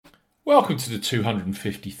Welcome to the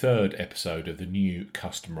 253rd episode of the New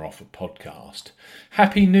Customer Offer podcast.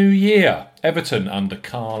 Happy New Year! Everton under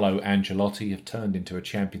Carlo Ancelotti have turned into a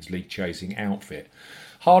Champions League chasing outfit.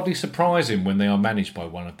 Hardly surprising when they are managed by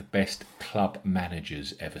one of the best club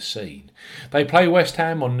managers ever seen. They play West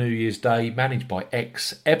Ham on New Year's Day, managed by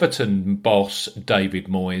ex-Everton boss David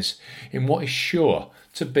Moyes, in what is sure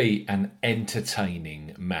to be an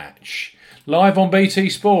entertaining match. Live on BT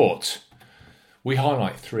Sport, we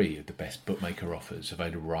highlight 3 of the best bookmaker offers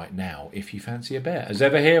available right now if you fancy a bet. As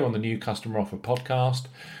ever here on the New Customer Offer podcast,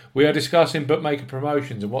 we are discussing bookmaker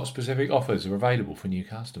promotions and what specific offers are available for new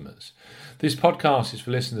customers. This podcast is for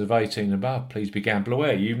listeners of 18 and above. Please be gamble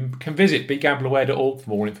aware. You can visit begambleaware.org for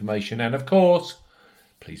more information, and of course,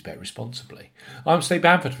 please bet responsibly. I'm Steve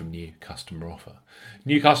Bamford from New Customer Offer.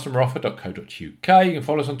 newcustomeroffer.co.uk. You can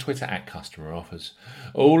follow us on Twitter at Customer Offers.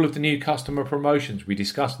 All of the new customer promotions we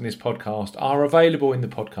discussed in this podcast are available in the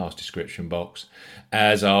podcast description box,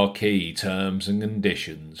 as are key terms and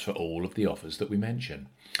conditions for all of the offers that we mention.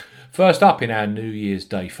 First up in our New Year's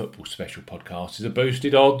Day football special podcast is a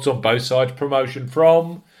boosted odds on both sides promotion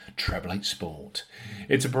from Treble 8 Sport.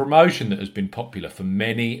 It's a promotion that has been popular for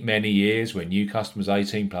many years, where new customers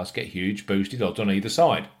 18 plus get huge boosted odds on either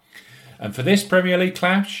side. And for this Premier League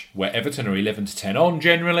clash, where Everton are 11-10 on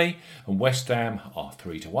generally, and West Ham are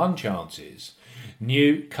 3-1 chances,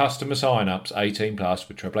 new customer sign-ups 18 plus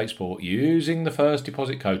with Treble 8 Sport using the first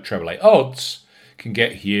deposit code Treble 8 Odds can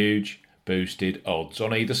get huge boosted odds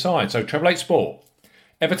on either side. So Treble 8 Sport,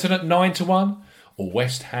 Everton at 9-1 or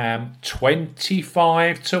West Ham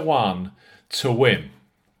 25-1 to win.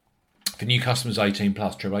 For new customers 18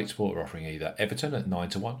 plus, Treble 8 Sport are offering either Everton at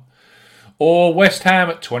 9-1 or West Ham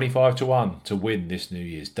at 25-1 to win this New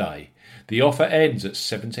Year's Day. The offer ends at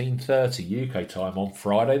 17:30 UK time on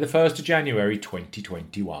Friday the 1st of January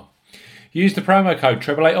 2021. Use the promo code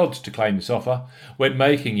Treble 8 Odds to claim this offer when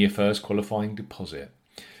making your first qualifying deposit.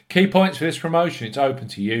 Key points for this promotion: it's open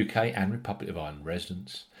to UK and Republic of Ireland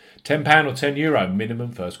residents. £10 or €10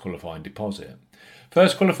 minimum first qualifying deposit.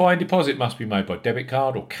 First qualifying deposit must be made by debit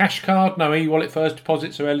card or cash card. No e-wallet first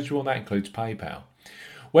deposits are eligible, and that includes PayPal.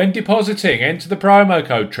 When depositing, enter the promo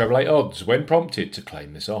code Treble 8 Odds when prompted to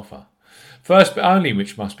claim this offer. First bet only,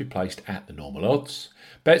 which must be placed at the normal odds.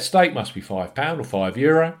 Bet stake must be £5 or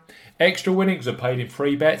 €5. Extra winnings are paid in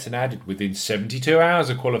free bets and added within 72 hours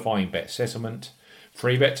of qualifying bet settlement.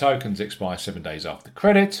 Free bet tokens expire 7 days after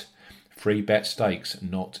credit. Free bet stakes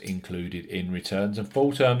not included in returns, and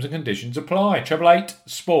full terms and conditions apply. Treble 8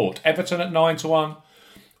 Sport, Everton at 9-1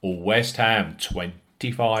 or West Ham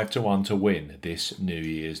 25-1 to win this New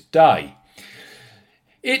Year's Day.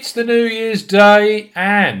 It's the New Year's Day,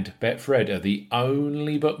 and Betfred are the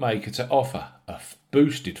only bookmaker to offer a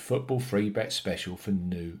boosted football free bet special for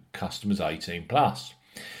new customers 18 plus.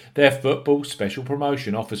 Their football special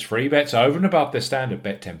promotion offers free bets over and above their standard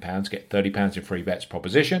bet £10, get £30 in free bets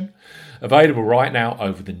proposition. Available right now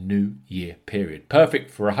over the New Year period.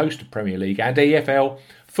 Perfect for a host of Premier League and EFL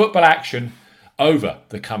football action over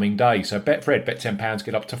the coming days. So Betfred, bet £10,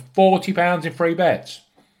 get up to £40 in free bets.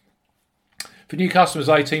 For new customers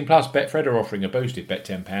 18 plus, Betfred are offering a boosted bet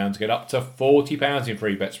 £10, get up to £40 in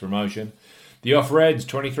free bets promotion. The offer ends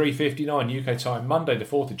 23:59 UK time, Monday the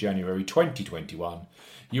 4th of January 2021.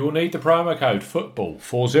 You will need the promo code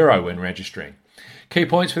FOOTBALL40 when registering. Key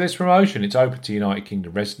points for this promotion: it's open to United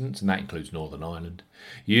Kingdom residents, and that includes Northern Ireland.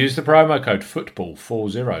 Use the promo code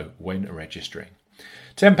FOOTBALL40 when registering.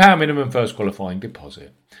 £10 minimum first qualifying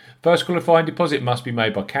deposit. First qualifying deposit must be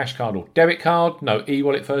made by cash card or debit card. No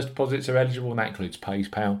e-wallet first deposits are eligible, and that includes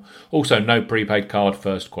PayPal. Also, no prepaid card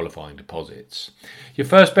first qualifying deposits. Your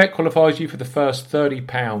first bet qualifies you for the first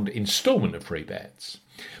 £30 instalment of free bets.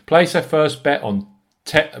 Place a first bet of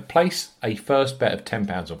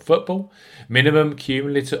 £10 on football. Minimum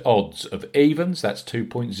cumulative odds of evens, that's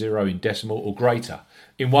 2.0 in decimal or greater,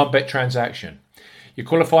 in one bet transaction. Your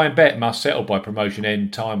qualifying bet must settle by promotion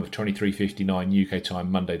end time of 23:59 UK time,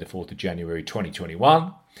 Monday the 4th of January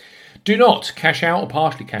 2021. Do not cash out or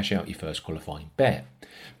partially cash out your first qualifying bet.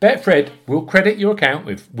 Betfred will credit your account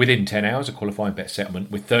within 10 hours of qualifying bet settlement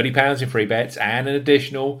with £30 in free bets and an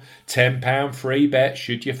additional £10 free bet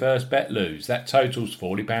should your first bet lose. That totals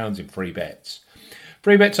 £40 in free bets.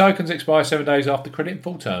 Free bet tokens expire 7 days after credit, and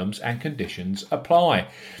full terms and conditions apply.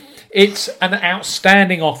 It's an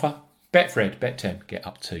outstanding offer. Betfred, bet 10, get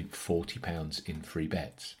up to £40 in free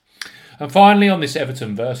bets. And finally, on this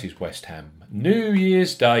Everton versus West Ham New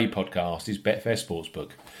Year's Day podcast is Betfair Sportsbook.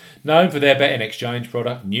 Known for their betting exchange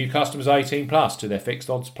product, new customers 18 plus to their fixed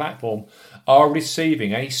odds platform are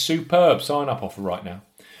receiving a superb sign-up offer right now.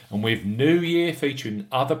 And with New Year featuring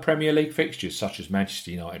other Premier League fixtures such as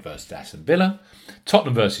Manchester United versus Aston Villa,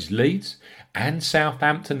 Tottenham versus Leeds, and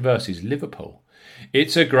Southampton versus Liverpool,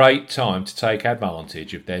 it's a great time to take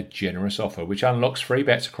advantage of their generous offer, which unlocks free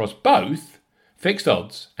bets across both fixed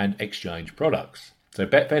odds and exchange products. So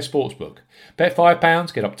Betfair Sportsbook. Bet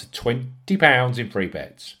 £5, get up to £20 in free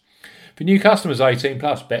bets. For new customers 18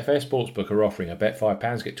 plus, Betfair Sportsbook are offering a bet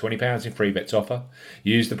 £5, get £20 in free bets offer.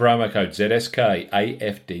 Use the promo code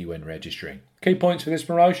ZSKAFD when registering. Key points for this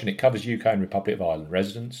promotion: it covers UK and Republic of Ireland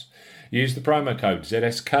residents. Use the promo code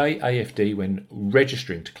ZSKAFD when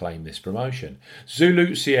registering to claim this promotion.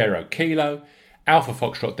 Zulu Sierra Kilo Alpha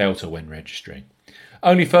Foxtrot Delta when registering.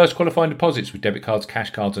 Only first qualifying deposits with debit cards, cash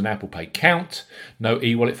cards and Apple Pay count. No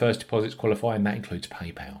e-wallet first deposits qualify, and that includes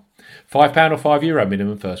PayPal. £5 or €5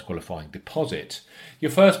 minimum first qualifying deposit. Your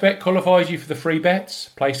first bet qualifies you for the free bets.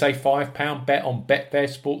 Place a £5 bet on Betfair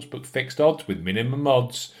Sportsbook fixed odds with minimum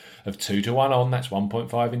odds of 2 to 1 on, that's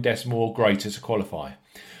 1.5 in decimal or greater to qualify.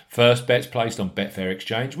 First bets placed on Betfair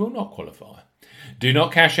Exchange will not qualify. Do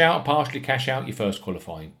not cash out or partially cash out your first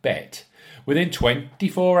qualifying bet. Within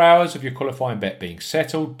 24 hours of your qualifying bet being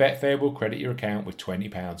settled, Betfair will credit your account with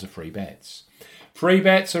 £20 of free bets. Free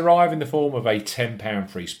bets arrive in the form of a £10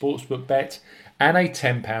 free sportsbook bet and a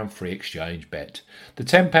 £10 free exchange bet. The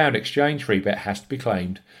 £10 exchange free bet has to be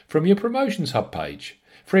claimed from your Promotions Hub page.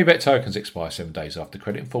 Free bet tokens expire 7 days after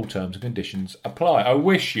credit and full terms and conditions apply. I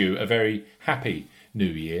wish you a very happy New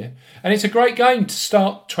Year. And it's a great game to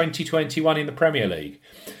start 2021 in the Premier League.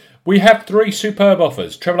 We have 3 superb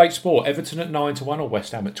offers. Treble 8 Sport, Everton at 9 to 1 or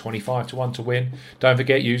West Ham at 25 to 1 to win. Don't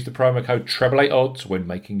forget, use the promo code Treble 8 Odds when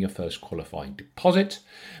making your first qualifying deposit.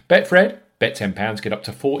 Betfred, bet £10, get up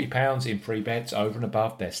to £40 in free bets over and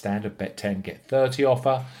above their standard bet 10, get 30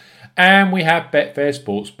 offer. And we have Betfair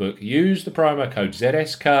Sportsbook. Use the promo code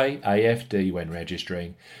ZSKAFD when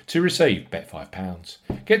registering to receive bet £5.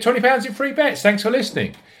 Get £20 in free bets. Thanks for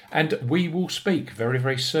listening. And we will speak very,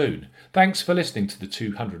 very soon. Thanks for listening to the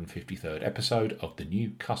 253rd episode of the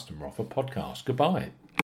New Customer Offer podcast. Goodbye.